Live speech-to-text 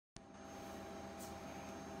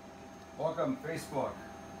Welcome, Facebook.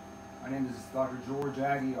 My name is Dr. George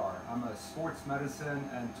Aguiar. I'm a sports medicine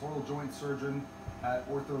and total joint surgeon at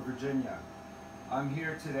OrthoVirginia. I'm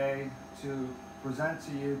here today to present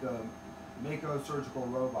to you the Mako surgical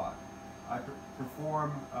robot. I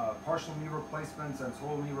perform partial knee replacements and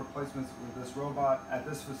total knee replacements with this robot at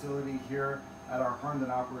this facility here at our Herndon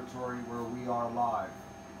Operatory where we are live.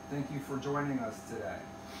 Thank you for joining us today.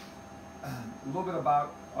 A little bit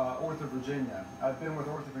about OrthoVirginia. I've been with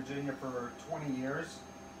OrthoVirginia for 20 years,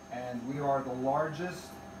 and we are the largest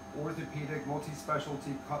orthopedic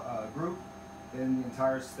multi-specialty group in the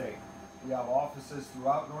entire state. We have offices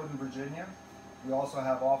throughout Northern Virginia. We also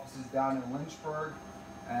have offices down in Lynchburg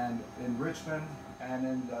and in Richmond and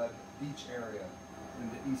in the beach area in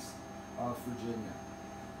the east of Virginia.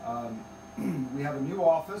 We have a new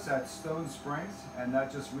office at Stone Springs, and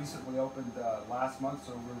that just recently opened last month,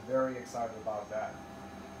 so we're very excited about that.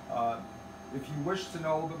 If you wish to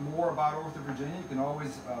know a little bit more about OrthoVirginia, you can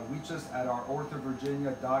always reach us at our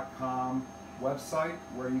orthovirginia.com website,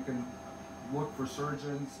 where you can look for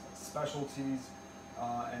surgeons, specialties,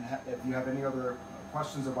 and if you have any other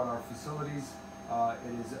questions about our facilities,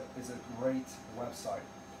 it's a great website.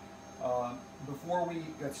 Before we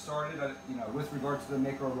get started, with regard to the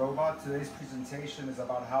Mako robot, today's presentation is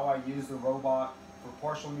about how I use the robot for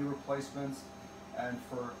partial knee replacements and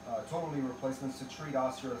for total knee replacements to treat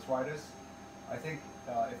osteoarthritis. I think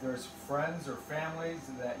if there's friends or families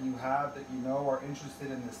that you have that you know are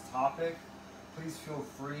interested in this topic, please feel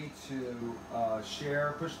free to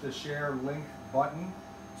push the share link button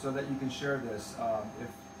so that you can share this. If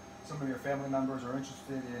some of your family members are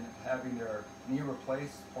interested in having their knee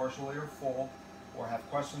replaced, partially or full, or have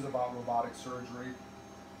questions about robotic surgery,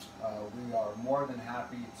 we are more than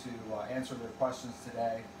happy to answer their questions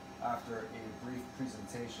today after a brief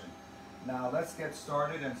presentation. Now let's get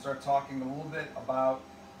started and start talking a little bit about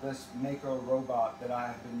this Mako robot that I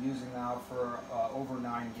have been using now for over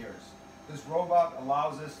 9 years. This robot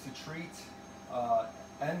allows us to treat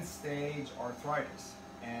end-stage arthritis.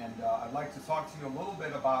 And I'd like to talk to you a little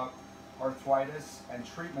bit about arthritis and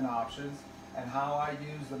treatment options and how I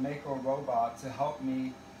use the Mako robot to help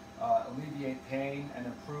me alleviate pain and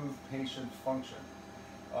improve patient function.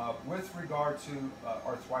 With regard to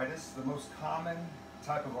arthritis, the most common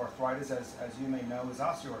type of arthritis, as you may know, is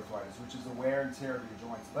osteoarthritis, which is the wear and tear of your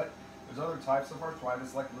joints. But there's other types of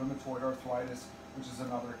arthritis like rheumatoid arthritis, which is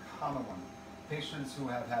another common one. Patients who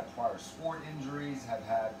have had prior sport injuries, have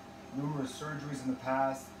had numerous surgeries in the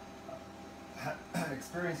past,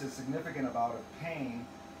 experience a significant amount of pain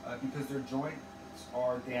because their joints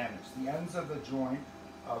are damaged. The ends of the joint,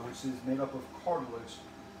 which is made up of cartilage,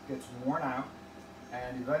 gets worn out,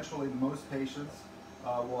 and eventually most patients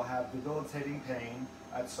will have debilitating pain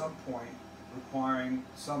at some point requiring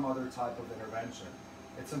some other type of intervention.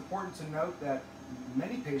 It's important to note that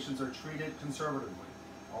many patients are treated conservatively.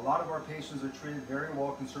 A lot of our patients are treated very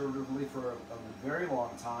well conservatively for a very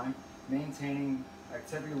long time, maintaining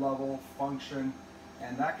activity level, function,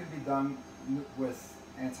 and that can be done with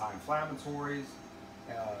anti-inflammatories,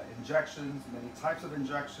 injections, many types of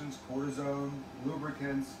injections, cortisone,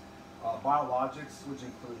 lubricants, biologics, which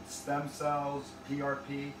include stem cells,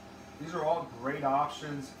 PRP. These are all great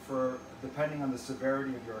options for depending on the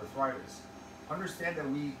severity of your arthritis. Understand that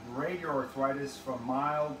we grade your arthritis from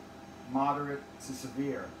mild, moderate to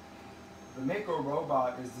severe. The Mako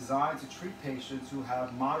robot is designed to treat patients who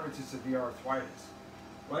have moderate to severe arthritis.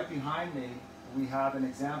 Right behind me, we have an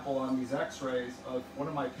example on these x-rays of one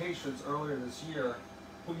of my patients earlier this year,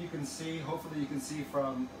 who you can see, hopefully you can see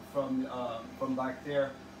from back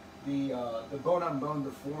there, the bone-on-bone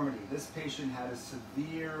deformity. This patient had a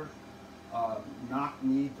severe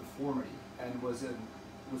knock-knee deformity and was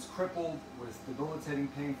crippled with debilitating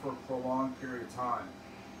pain for a prolonged period of time.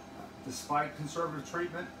 Despite conservative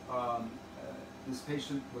treatment, this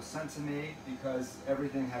patient was sent to me because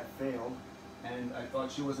everything had failed, and I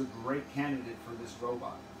thought she was a great candidate for this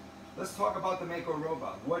robot. Let's talk about the Mako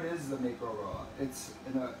robot. What is the Mako robot? It's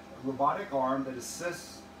a robotic arm that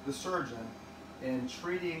assists the surgeon in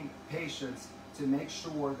treating patients to make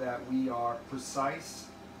sure that we are precise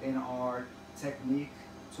in our technique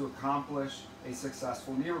to accomplish a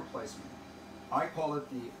successful knee replacement. I call it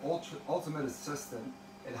the ultimate assistant.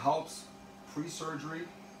 It helps pre-surgery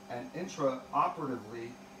and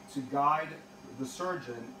intraoperatively to guide the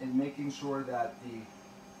surgeon in making sure that the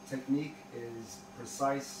technique is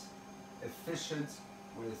precise, efficient,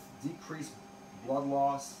 with decreased blood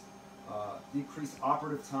loss, decreased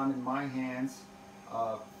operative time in my hands,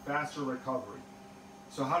 faster recovery.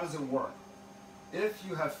 So how does it work? If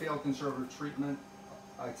you have failed conservative treatment,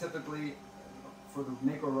 I typically for the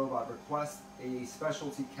Mako robot, request a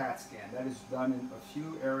specialty CAT scan. That is done in a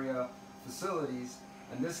few area facilities,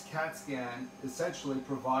 and this CAT scan essentially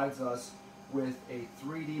provides us with a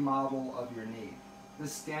 3D model of your knee.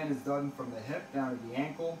 This scan is done from the hip down to the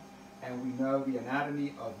ankle, and we know the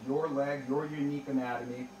anatomy of your leg, your unique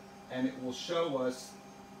anatomy, and it will show us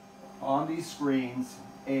on these screens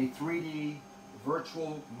a 3D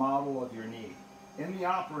virtual model of your knee. In the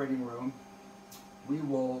operating room, we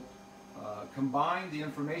will combine the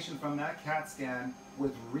information from that CAT scan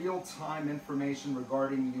with real-time information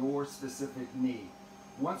regarding your specific knee.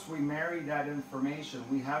 Once we marry that information,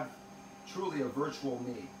 we have truly a virtual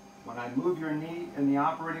knee. When I move your knee in the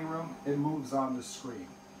operating room, it moves on the screen.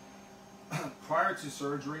 Prior to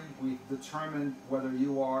surgery, we've determined whether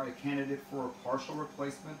you are a candidate for a partial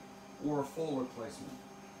replacement or a full replacement.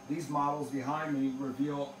 These models behind me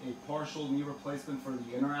reveal a partial knee replacement for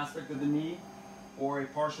the inner aspect of the knee, or a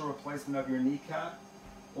partial replacement of your kneecap,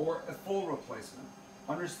 or a full replacement.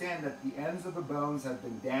 Understand that the ends of the bones have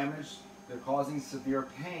been damaged, they're causing severe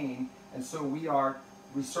pain, and so we are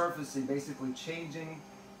resurfacing, basically changing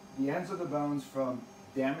the ends of the bones from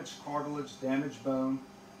damaged cartilage, damaged bone,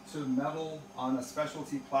 to metal on a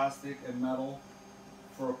specialty plastic and metal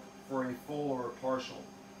for a full or a partial.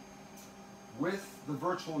 With the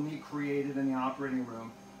virtual knee created in the operating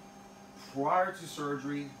room, prior to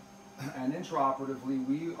surgery and intraoperatively,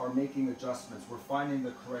 we are making adjustments. We're finding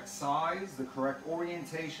the correct size, the correct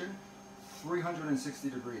orientation, 360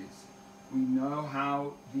 degrees. We know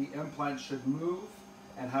how the implant should move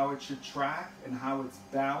and how it should track and how it's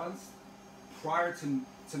balanced prior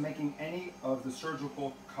to making any of the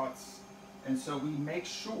surgical cuts. And so we make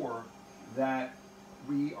sure that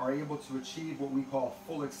we are able to achieve what we call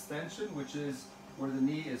full extension, which is where the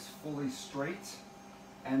knee is fully straight,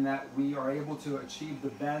 and that we are able to achieve the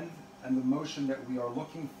bend and the motion that we are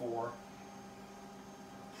looking for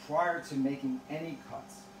prior to making any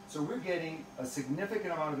cuts. So we're getting a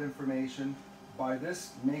significant amount of information by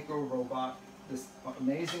this Mako robot, this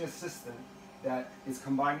amazing assistant that is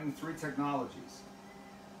combining 3 technologies.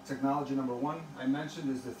 Technology number 1 I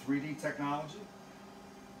mentioned is the 3D technology,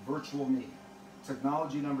 virtual knee.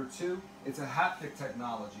 Technology number 2, it's a haptic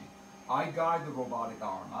technology. I guide the robotic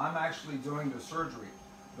arm. I'm actually doing the surgery.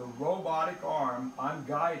 The robotic arm, I'm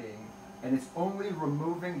guiding, and it's only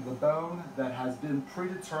removing the bone that has been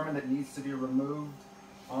predetermined that needs to be removed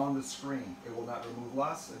on the screen. It will not remove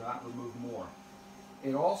less, it will not remove more.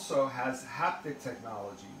 It also has haptic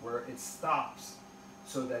technology where it stops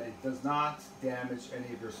so that it does not damage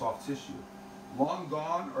any of your soft tissue. Long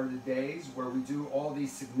gone are the days where we do all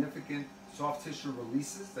these significant soft tissue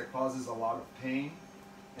releases that causes a lot of pain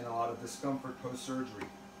and a lot of discomfort post-surgery.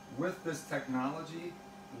 With this technology,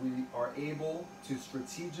 we are able to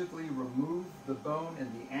strategically remove the bone in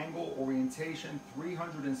the angle orientation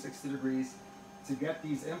 360 degrees to get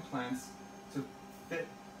these implants to fit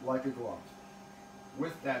like a glove.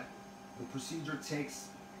 With that, the procedure takes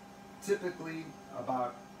typically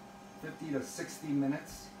about 50 to 60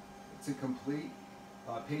 minutes to complete.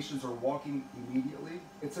 Patients are walking immediately.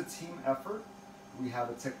 It's a team effort. We have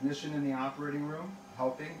a technician in the operating room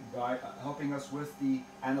helping us with the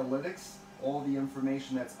analytics, all the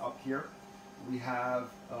information that's up here. We have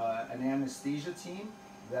an anesthesia team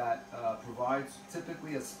that provides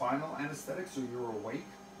typically a spinal anesthetic, so you're awake.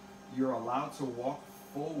 You're allowed to walk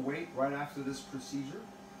full weight right after this procedure,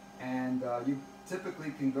 and you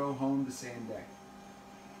typically can go home the same day.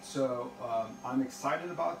 So I'm excited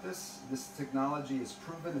about this. This technology is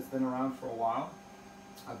proven. It's been around for a while.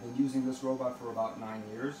 I've been using this robot for about 9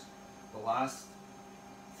 years. The last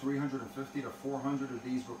 350 to 400 of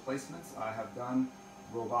these replacements I have done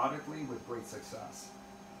robotically with great success.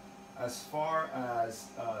 As far as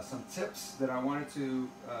some tips that I wanted to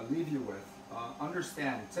leave you with,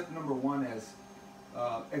 understand tip number 1 is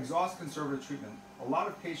exhaust conservative treatment. A lot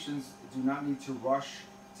of patients do not need to rush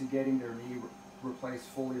to getting their knee replaced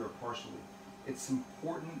fully or partially. It's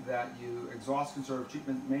important that you exhaust conservative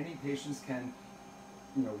treatment. Many patients can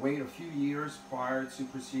wait a few years prior to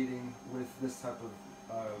proceeding with this type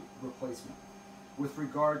of replacement. With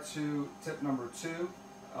regard to tip number 2,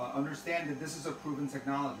 understand that this is a proven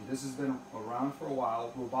technology. This has been around for a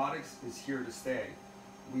while. Robotics is here to stay.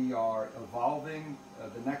 We are evolving.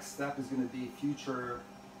 The next step is going to be future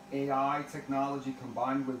AI technology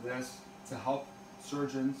combined with this to help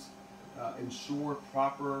surgeons ensure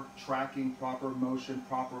proper tracking, proper motion,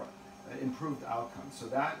 proper improved outcomes. So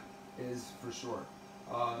that is for sure.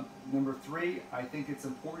 Number 3, I think it's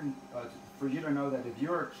important for you to know that if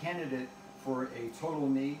you're a candidate for a total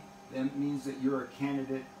knee, then it means that you're a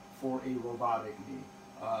candidate for a robotic knee.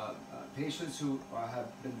 Patients who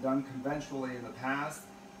have been done conventionally in the past,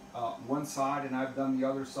 one side, and I've done the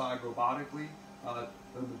other side robotically,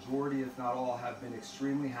 the majority, if not all, have been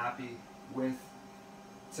extremely happy with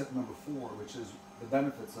tip number 4, which is the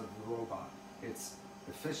benefits of the robot. It's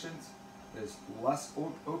efficient, there's less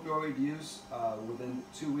opioid use within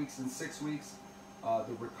 2 weeks and 6 weeks.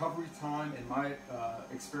 The recovery time, in my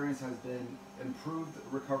experience, has been improved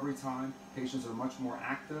recovery time. Patients are much more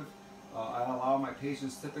active. I allow my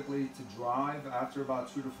patients typically to drive after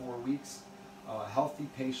about 2 to 4 weeks. Healthy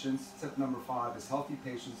patients, tip number 5 is healthy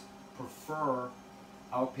patients prefer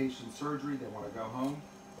outpatient surgery. They want to go home.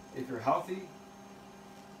 If you're healthy,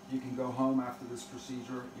 you can go home after this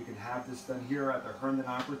procedure. You can have this done here at the Herndon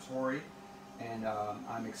Operatory, and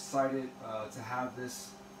I'm excited to have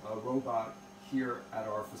this robot here at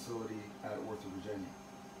our facility at OrthoVirginia.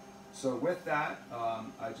 So with that,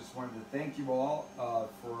 I just wanted to thank you all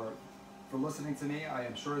for listening to me. I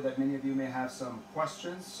am sure that many of you may have some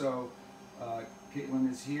questions, so Caitlin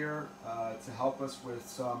is here to help us with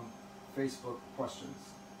some Facebook questions.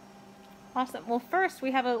 Awesome. Well, first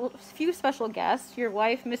we have a few special guests. Your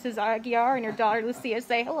wife, Mrs. Aguiar, and your daughter, Lucia.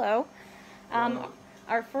 Say hello. Hello.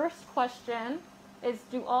 Our first question is,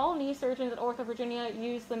 do all knee surgeons at OrthoVirginia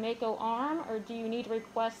use the Mako arm, or do you need to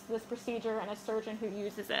request this procedure and a surgeon who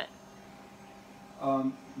uses it?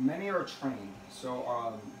 Many are trained,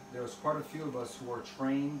 so there's quite a few of us who are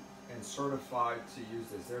trained and certified to use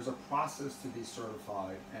this. There's a process to be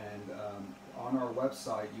certified, and on our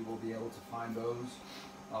website you will be able to find those.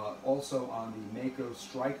 Also on the Mako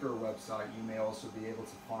Striker website, you may also be able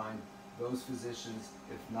to find those physicians,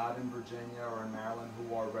 if not in Virginia or in Maryland,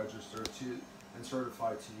 who are registered to and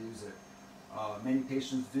certified to use it. Many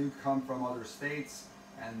patients do come from other states,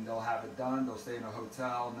 and they'll have it done. They'll stay in a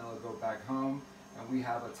hotel, and then they'll go back home. And we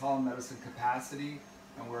have a telemedicine capacity,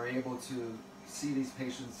 and we're able to see these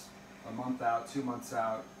patients a month out, 2 months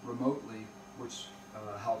out, remotely, which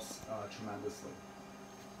helps tremendously.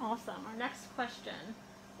 Awesome. Our next question.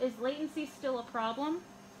 Is latency still a problem?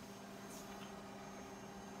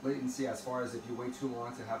 Latency as far as if you wait too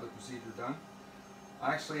long to have the procedure done?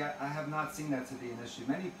 Actually, I have not seen that to be an issue.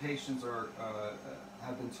 Many patients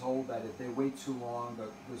have been told that if they wait too long,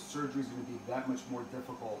 the surgery is going to be that much more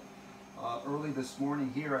difficult. Early this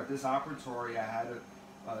morning here at this operatory, I had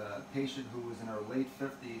a patient who was in her late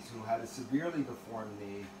 50s who had a severely deformed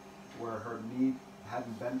knee, where her knee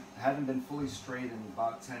hadn't been fully straight in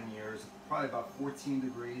about 10 years, probably about 14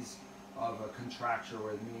 degrees of a contracture,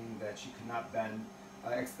 meaning that she could not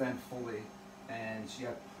extend fully, and she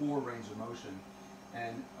had poor range of motion.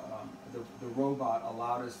 And the robot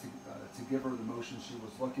allowed us to give her the motion she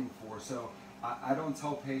was looking for. So I don't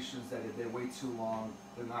tell patients that if they wait too long,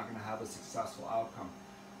 they're not going to have a successful outcome.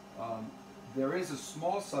 There is a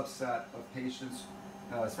small subset of patients,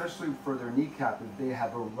 especially for their kneecap, if they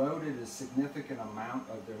have eroded a significant amount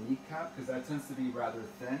of their kneecap, because that tends to be rather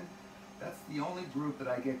thin. That's the only group that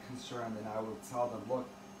I get concerned, and I will tell them, look,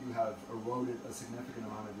 you have eroded a significant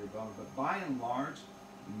amount of your bone. But by and large,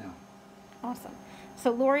 no. Awesome.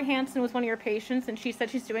 So Lori Hansen was one of your patients, and she said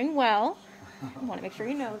she's doing well. I want to make sure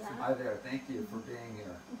you know that. Hi there. Thank you for being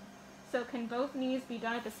here. So can both knees be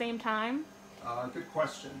done at the same time? Good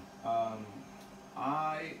question.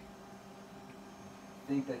 I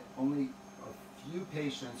think that only a few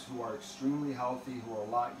patients who are extremely healthy, who are a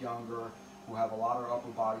lot younger, who have a lot of upper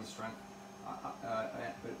body strength,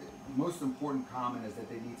 but the most important comment is that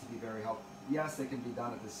they need to be very healthy. Yes, they can be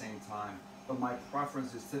done at the same time, but my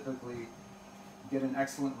preference is typically get an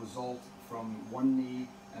excellent result from one knee,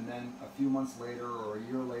 and then a few months later, or a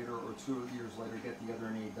year later, or 2 years later, get the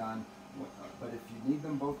other knee done. But if you need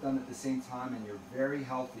them both done at the same time, and you're very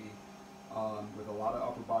healthy with a lot of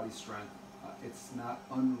upper body strength, it's not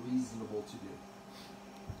unreasonable to do.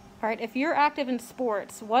 All right, if you're active in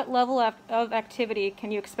sports, what level of activity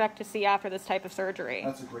can you expect to see after this type of surgery?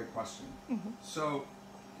 That's a great question. So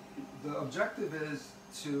the objective is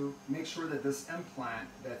to make sure that this implant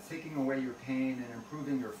that's taking away your pain and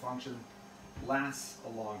improving your function lasts a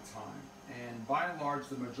long time. And by and large,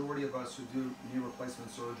 the majority of us who do knee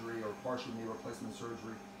replacement surgery or partial knee replacement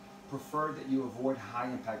surgery prefer that you avoid high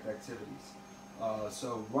impact activities.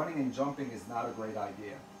 So running and jumping is not a great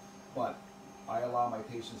idea, but I allow my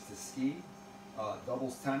patients to ski,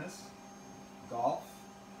 doubles tennis, golf,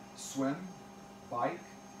 swim, bike,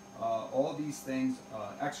 all these things,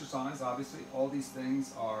 exercise obviously, all these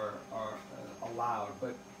things are allowed,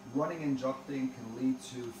 but running and jumping can lead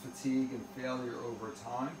to fatigue and failure over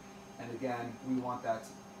time, and again, we want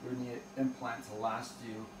your knee implant to last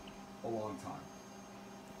you a long time.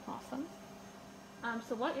 Awesome.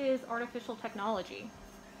 So what is artificial technology?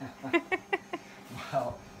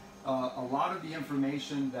 Well, a lot of the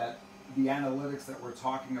information that the analytics that we're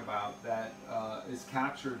talking about that is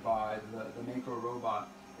captured by the Mako robot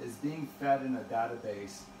is being fed in a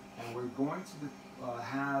database, and we're going to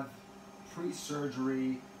have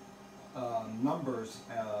pre-surgery numbers,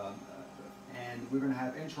 and we're going to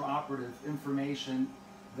have intraoperative information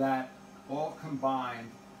that all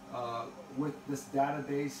combined with this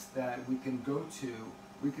database that we can go to.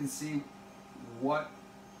 We can see what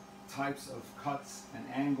types of cuts and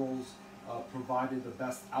angles provided the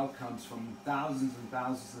best outcomes from thousands and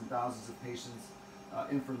thousands and thousands of patients'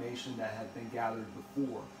 information that had been gathered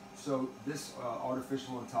before. So this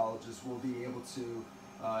artificial intelligence will be able to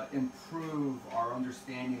improve our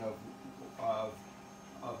understanding of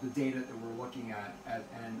the data that we're looking at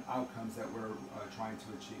and outcomes that we're trying to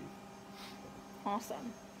achieve.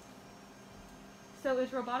 Awesome. So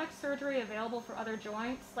is robotic surgery available for other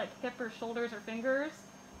joints like hip or shoulders or fingers?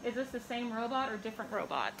 Is this the same robot or different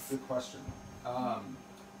robots? Good question.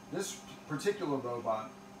 This particular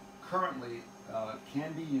robot currently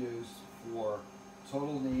can be used for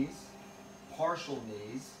total knees, partial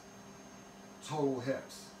knees, total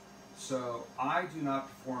hips. So I do not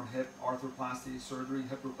perform hip arthroplasty surgery,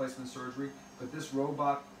 hip replacement surgery, but this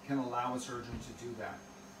robot can allow a surgeon to do that.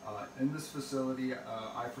 In this facility,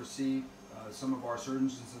 I foresee some of our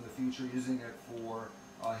surgeons in the future using it for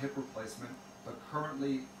hip replacement, but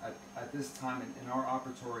currently at this time in our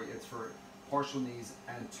operatory, it's for partial knees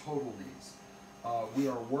and total knees. We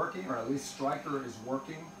are working, or at least Stryker is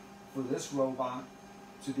working for this robot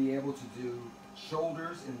to be able to do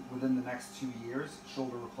shoulders within the next 2 years,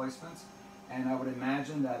 shoulder replacements. And I would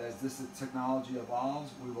imagine that as this technology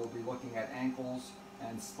evolves, we will be looking at ankles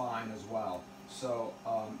and spine as well. So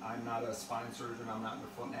I'm not a spine surgeon, I'm not a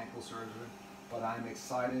foot and ankle surgeon, but I'm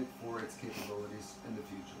excited for its capabilities in the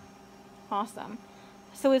future. Awesome.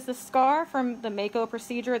 So is the scar from the Mako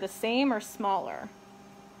procedure the same or smaller?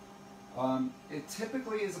 It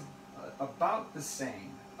typically is about the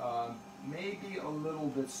same, maybe a little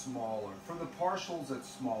bit smaller. For the partials it's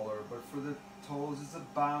smaller, but for the totals it's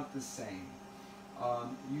about the same.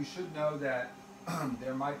 You should know that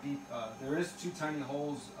there is 2 tiny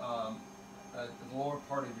holes at the lower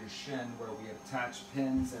part of your shin where we attach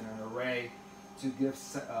pins and an array to give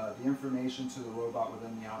the information to the robot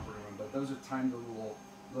within the operating room. But those are tiny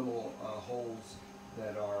little holes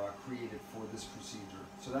that are created for this procedure.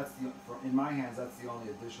 So that's in my hands, that's the only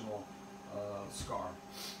additional scar.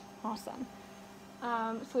 Awesome.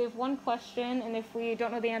 So we have one question, and if we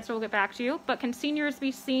don't know the answer, we'll get back to you. But can seniors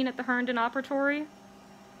be seen at the Herndon Operatory?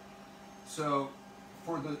 So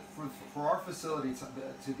for our facility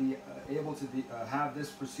to be able to have this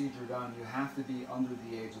procedure done, you have to be under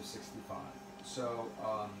the age of 65. So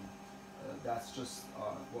that's just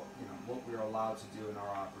what we're allowed to do in our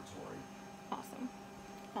operatory. Awesome.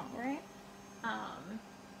 All right.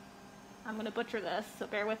 I'm going to butcher this, so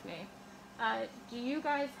bear with me. Do you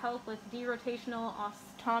guys help with derotational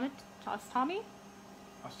osteotomy? Osteotomy?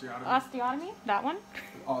 Osteotomy? That one?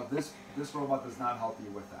 Oh, this robot does not help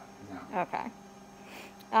you with that, no.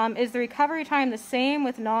 Okay. Is the recovery time the same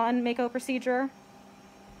with non-Mako procedure?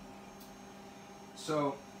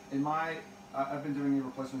 So, I've been doing knee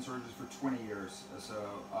replacement surgeries for 20 years, so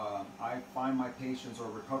I find my patients are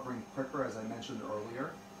recovering quicker, as I mentioned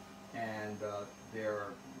earlier, and they're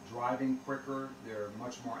driving quicker, they're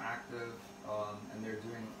much more active, and they're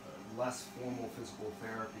doing less formal physical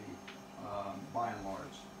therapy by and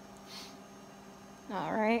large.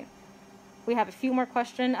 All right. We have a few more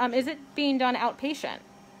questions. Is it being done outpatient?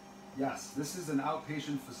 Yes, this is an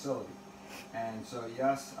outpatient facility, and so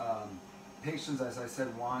yes, patients, as I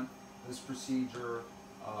said, want this procedure.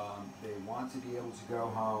 They want to be able to go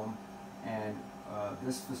home, and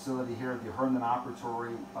this facility here at the Herndon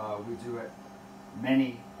Operatory, we do it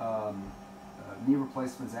many knee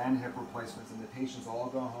replacements and hip replacements, and the patients all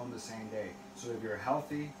go home the same day. So if you're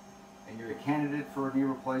healthy and you're a candidate for a knee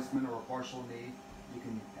replacement or a partial knee, you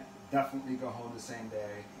can definitely go home the same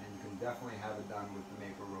day, and you can definitely have it done with the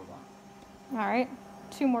Mako robot. All right.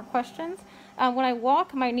 2 more questions. When I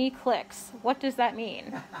walk, my knee clicks. What does that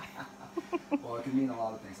mean? Well, it can mean a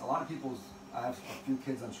lot of things. A lot of I have a few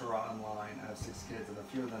kids, I'm sure, online. I have 6 kids, and a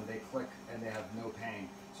few of them, they click and they have no pain.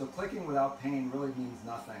 So clicking without pain really means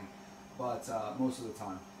nothing, but most of the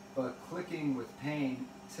time. But clicking with pain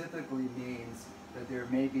typically means that there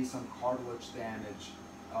may be some cartilage damage,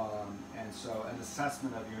 and so an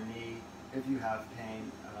assessment of your knee, if you have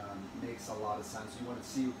pain, makes a lot of sense. You want to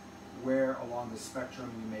see where along the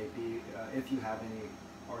spectrum you may be, if you have any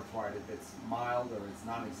arthritis, if it's mild or it's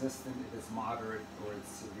non-existent, if it's moderate or it's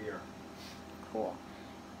severe. Cool.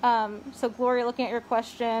 So Gloria, looking at your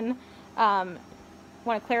question,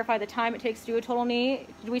 want to clarify the time it takes to do a total knee.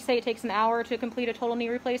 Did we say it takes an hour to complete a total knee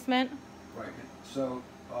replacement? Right. So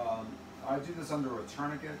I do this under a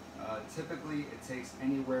tourniquet. Typically, it takes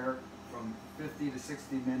anywhere from 50 to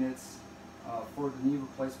 60 minutes for the knee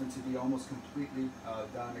replacement to be almost completely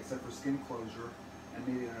done, except for skin closure, and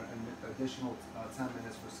maybe an additional 10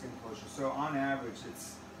 minutes for skin closure. So on average,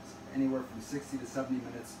 it's anywhere from 60 to 70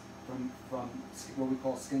 minutes from what we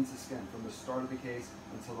call skin to skin, from the start of the case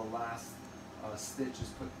until the last stitch is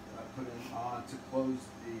put in on to close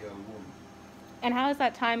the wound. And how does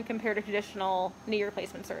that time compare to traditional knee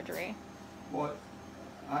replacement surgery? Well,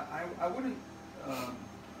 I wouldn't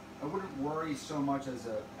worry so much as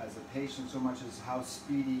a patient so much as how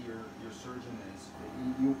speedy your surgeon is.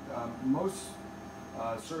 Most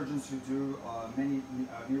surgeons who do many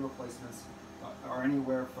knee replacements are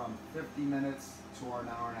anywhere from 50 minutes to an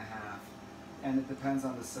hour and a half, and it depends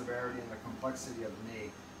on the severity and the complexity of the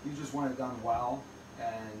knee. You just want it done well,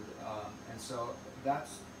 and so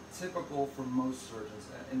that's typical for most surgeons.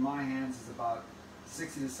 In my hands, is about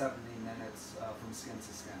 60 to 70 minutes from skin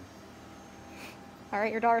to skin. All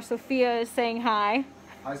right, your daughter Sophia is saying hi.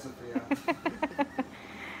 Hi, Sophia.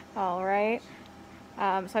 All right.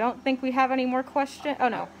 So I don't think we have any more questions. Oh,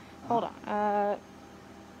 no. Hold on.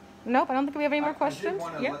 Nope, I don't think we have any more questions. I did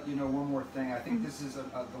want to let you know one more thing. I think this is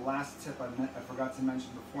the last tip I forgot to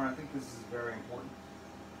mention before, and I think this is very important.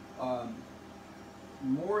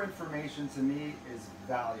 More information to me is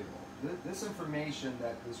valuable. This information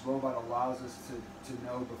that this robot allows us to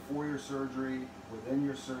know before your surgery, within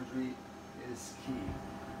your surgery, is key.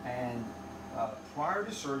 And prior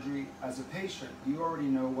to surgery, as a patient, you already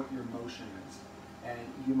know what your motion is. And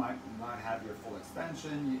you might not have your full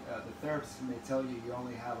extension. The therapist may tell you you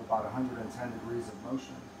only have about 110 degrees of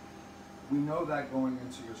motion. We know that going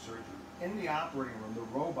into your surgery. In the operating room,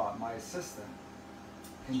 the robot, my assistant,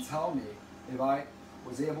 can tell me if I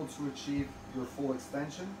was able to achieve your full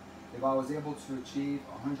extension, if I was able to achieve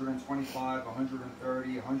 125,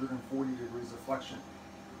 130, 140 degrees of flexion.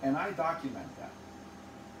 And I document that.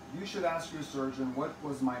 You should ask your surgeon, what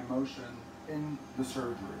was my motion in the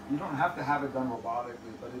surgery? You don't have to have it done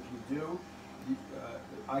robotically, but if you do,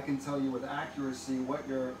 I can tell you with accuracy what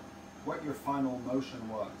your final motion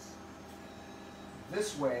was.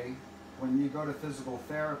 This way, when you go to physical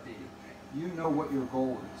therapy, you know what your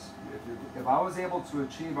goal is. If I was able to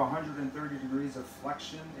achieve 130 degrees of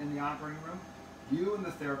flexion in the operating room, you and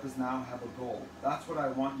the therapist now have a goal. That's what I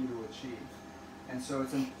want you to achieve. And so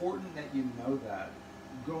it's important that you know that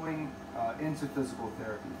going into physical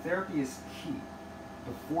therapy. Therapy is key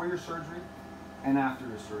before your surgery and after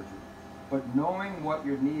your surgery. But knowing what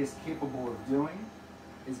your knee is capable of doing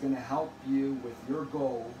is going to help you with your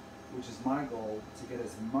goal, which is my goal, to get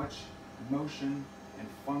as much motion and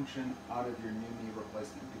function out of your new knee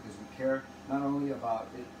replacement, because we care not only about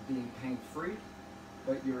it being pain-free,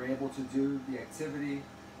 but you're able to do the activity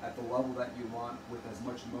at the level that you want with as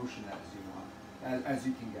much motion as you want, as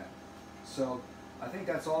you can get. So I think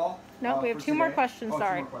that's all. No, we have two more questions.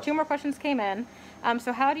 Sorry, two more questions came in.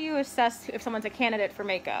 So how do you assess if someone's a candidate for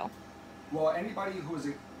Mako? Well, anybody who is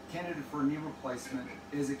a candidate for a knee replacement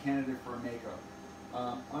is a candidate for a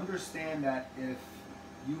Mako. Understand that if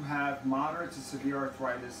you have moderate to severe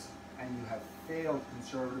arthritis and you have failed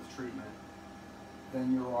conservative treatment,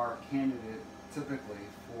 then you are a candidate typically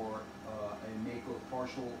for a Mako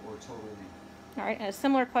partial or total knee. All right, and a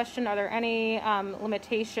similar question, are there any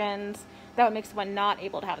limitations that would make someone not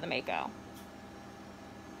able to have the Mako?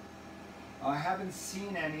 I haven't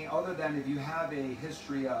seen any, other than if you have a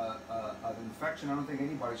history of infection. I don't think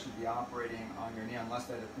anybody should be operating on your knee unless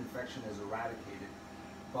that infection is eradicated.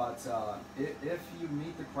 But if you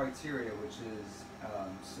meet the criteria, which is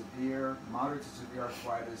moderate to severe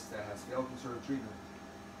arthritis that has failed conservative treatment,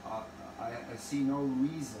 I see no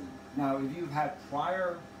reason. Now, if you've had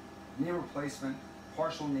prior knee replacement,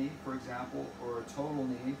 partial knee, for example, or a total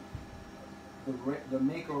knee, the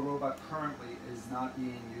Mako robot currently is not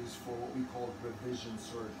being used for what we call revision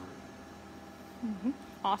surgery. Mm-hmm.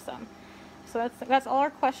 Awesome. So that's all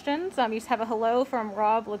our questions. You just have a hello from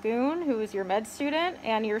Rob Lagoon, who is your med student,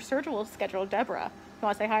 and your surgical schedule, Deborah. You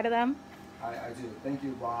want to say hi to them? I do. Thank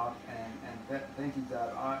you, Rob, and thank you,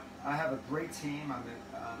 Deb. I have a great team.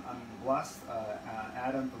 I'm blessed.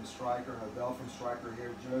 Adam from Stryker, Abel from Stryker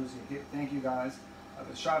here, Josie. Thank you, guys.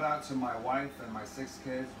 A shout out to my wife and my 6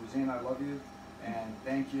 kids. Roseanne, I love you, and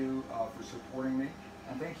thank you for supporting me,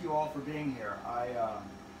 and thank you all for being here. I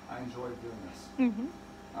enjoyed doing this. Mm-hmm.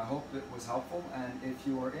 I hope it was helpful, and if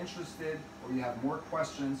you are interested or you have more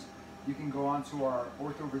questions, you can go onto our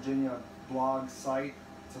OrthoVirginia blog site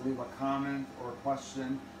to leave a comment or a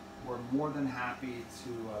question. we're more than happy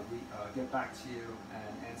to get back to you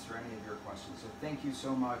and answer any of your questions. So thank you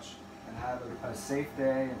so much, and have a safe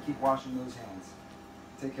day, and keep washing those hands.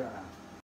 Take care now.